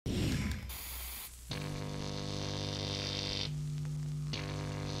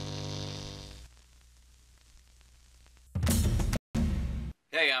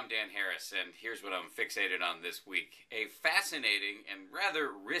Hey, I'm Dan Harris, and here's what I'm fixated on this week. A fascinating and rather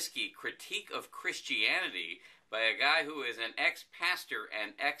risky critique of Christianity by a guy who is an ex-pastor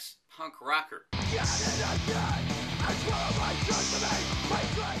and ex-punk rocker.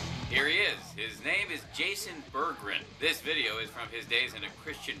 Here he is. His name is Jason Berggren. This video is from his days in a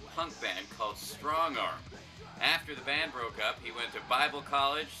Christian punk band called Strong Arm. After the band broke up, he went to Bible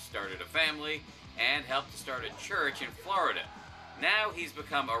college, started a family, and helped to start a church in Florida. Now he's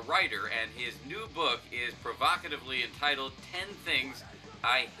become a writer, and his new book is provocatively entitled 10 Things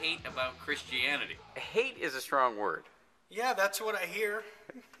I Hate About Christianity. Hate is a strong word. Yeah, that's what I hear.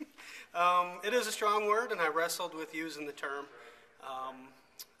 It is a strong word, and I wrestled with using the term.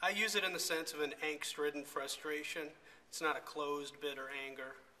 I use it in the sense of an angst ridden frustration. It's not a closed, bitter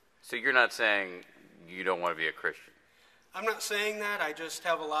anger. So you're not saying you don't want to be a Christian? I'm not saying that. I just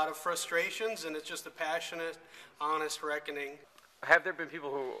have a lot of frustrations, and it's just a passionate, honest reckoning. Have there been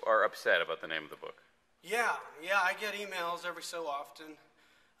people who are upset about the name of the book? Yeah, I get emails every so often.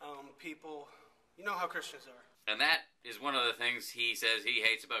 People, you know how Christians are. And that is one of the things he says he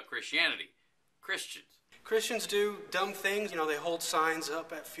hates about Christianity. Christians. Christians do dumb things. They hold signs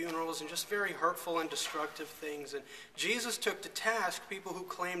up at funerals and just very hurtful and destructive things. And Jesus took to task people who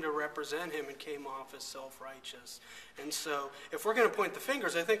claimed to represent him and came off as self-righteous. And so, if we're going to point the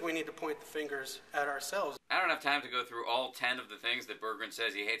fingers, I think we need to point the fingers at ourselves. I don't have time to go through all 10 of the things that Berggren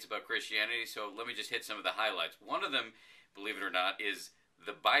says he hates about Christianity, so let me just hit some of the highlights. One of them, believe it or not, is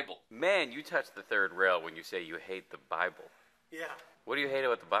the Bible. Man, you touch the third rail when you say you hate the Bible. Yeah. What do you hate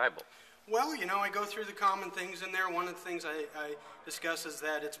about the Bible? Well, I go through the common things in there. One of the things I discuss is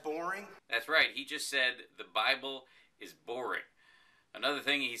that it's boring. That's right. He just said the Bible is boring. Another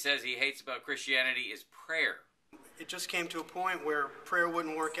thing he says he hates about Christianity is prayer. It just came to a point where prayer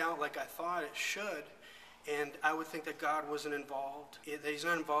wouldn't work out like I thought it should, and I would think that God wasn't involved. That he's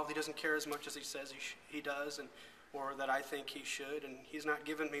not involved. He doesn't care as much as he says he does, or that I think he should, and he's not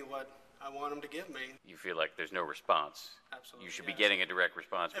giving me what I want him to give me. You feel like there's no response. Absolutely. You should be getting a direct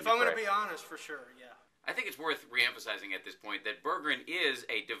response. If I'm going to be honest, for sure, yeah. I think it's worth reemphasizing at this point that Berggren is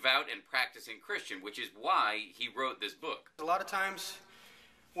a devout and practicing Christian, which is why he wrote this book. A lot of times,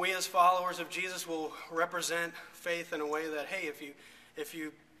 we as followers of Jesus will represent faith in a way that, hey, if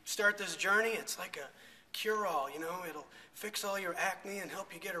you start this journey, it's like a cure-all, it'll fix all your acne and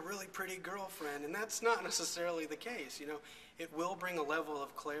help you get a really pretty girlfriend. And that's not necessarily the case, It will bring a level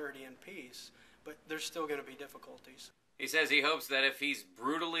of clarity and peace, but there's still going to be difficulties. He says he hopes that if he's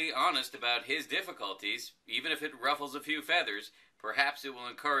brutally honest about his difficulties, even if it ruffles a few feathers, perhaps it will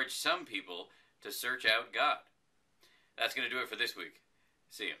encourage some people to search out God. That's going to do it for this week.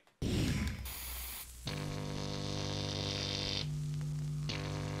 See you.